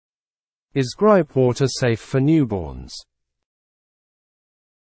Is gripe water safe for newborns?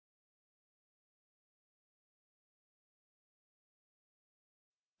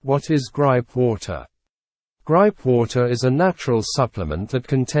 What is gripe water? Gripe water is a natural supplement that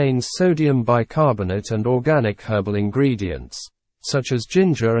contains sodium bicarbonate and organic herbal ingredients, such as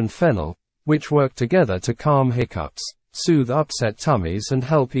ginger and fennel, which work together to calm hiccups, soothe upset tummies and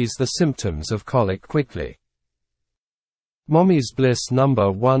help ease the symptoms of colic quickly. Mommy's Bliss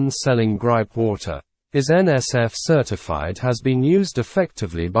 #1 selling gripe water is NSF certified, has been used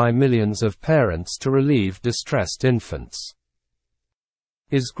effectively by millions of parents to relieve distressed infants.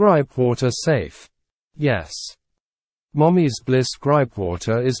 Is gripe water safe? Yes. Mommy's Bliss Gripe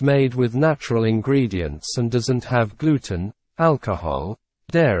Water is made with natural ingredients and doesn't have gluten, alcohol,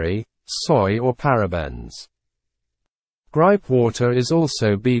 dairy, soy or parabens. Gripe water is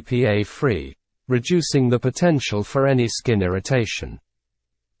also BPA-free, reducing the potential for any skin irritation.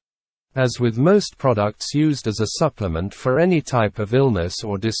 As with most products used as a supplement for any type of illness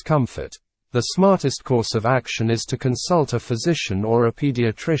or discomfort, the smartest course of action is to consult a physician or a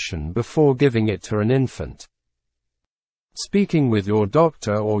pediatrician before giving it to an infant. Speaking with your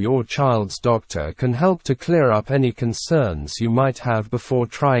doctor or your child's doctor can help to clear up any concerns you might have before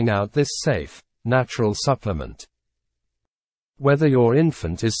trying out this safe, natural supplement. Whether your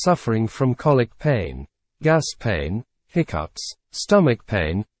infant is suffering from colic pain, gas pain, hiccups, stomach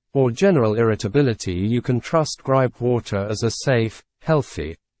pain, or general irritability, you can trust gripe water as a safe,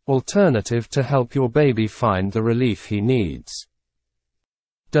 healthy alternative to help your baby find the relief he needs.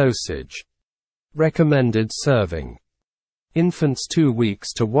 Dosage. Recommended serving. Infants 2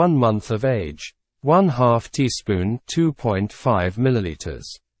 weeks to 1 month of age, 1/2 teaspoon 2.5 milliliters.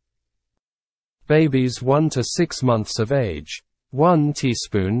 Babies 1 to 6 months of age, 1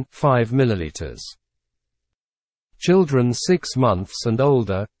 teaspoon 5 milliliters. Children 6 months and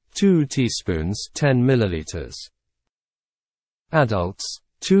older, 2 teaspoons 10 milliliters. Adults,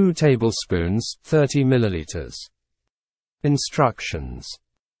 2 tablespoons 30 milliliters. Instructions.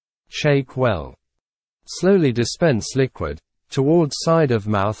 Shake well. Slowly dispense liquid toward side of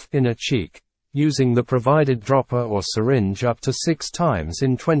mouth, inner cheek, using the provided dropper or syringe up to 6 times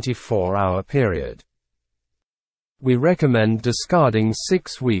in 24-hour period. We recommend discarding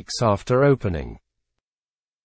 6 weeks after opening.